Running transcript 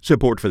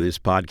Support for this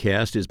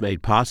podcast is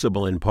made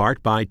possible in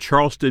part by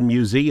Charleston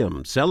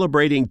Museum,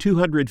 celebrating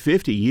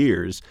 250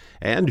 years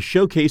and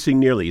showcasing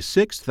nearly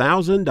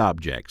 6,000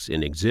 objects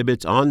in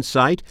exhibits on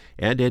site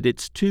and at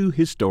its two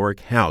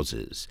historic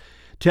houses,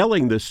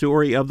 telling the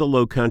story of the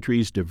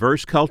Lowcountry's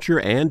diverse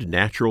culture and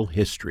natural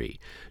history.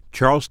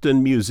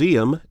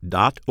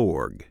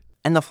 charlestonmuseum.org.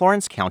 And the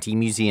Florence County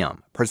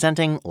Museum,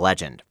 presenting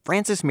Legend,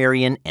 Francis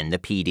Marion and the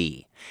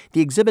PD.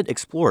 The exhibit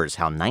explores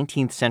how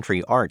 19th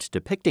century art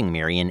depicting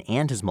Marion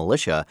and his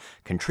militia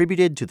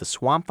contributed to the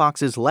Swamp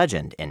Fox's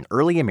legend in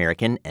early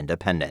American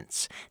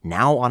independence.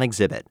 Now on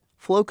exhibit,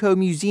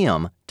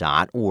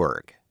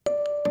 flocomuseum.org.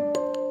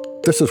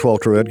 This is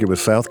Walter Edgar with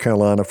South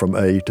Carolina from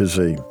A to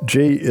Z.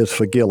 G is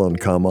for Gillon,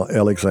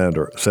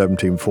 Alexander,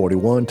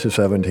 1741 to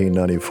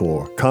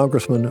 1794.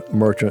 Congressman,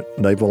 merchant,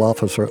 naval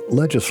officer,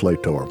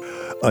 legislator.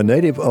 A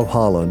native of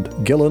Holland,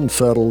 Gillon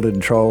settled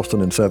in Charleston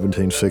in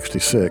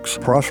 1766,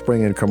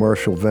 prospering in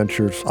commercial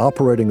ventures,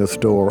 operating a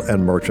store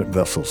and merchant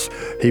vessels.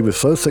 He was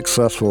so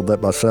successful that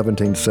by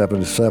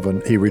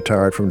 1777 he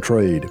retired from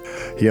trade.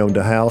 He owned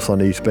a house on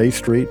East Bay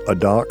Street, a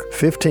dock,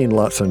 15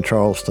 lots in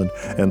Charleston,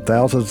 and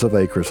thousands of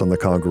acres on the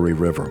Congaree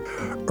River.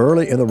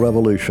 Early in the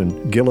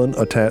Revolution, Gillon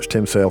attached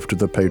himself to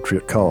the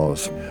Patriot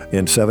cause.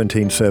 In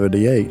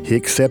 1778, he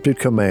accepted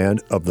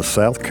command of the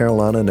South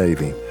Carolina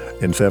Navy.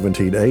 In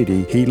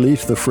 1780, he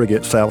leased the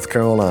frigate South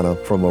Carolina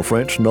from a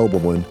French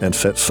nobleman and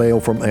set sail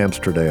from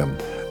Amsterdam.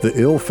 The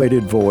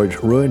ill-fated voyage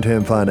ruined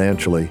him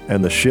financially,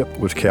 and the ship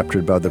was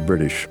captured by the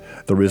British.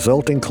 The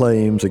resulting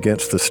claims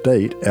against the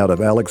state out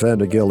of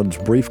Alexander Gillon's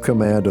brief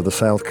command of the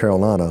South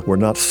Carolina were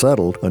not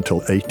settled until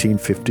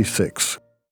 1856.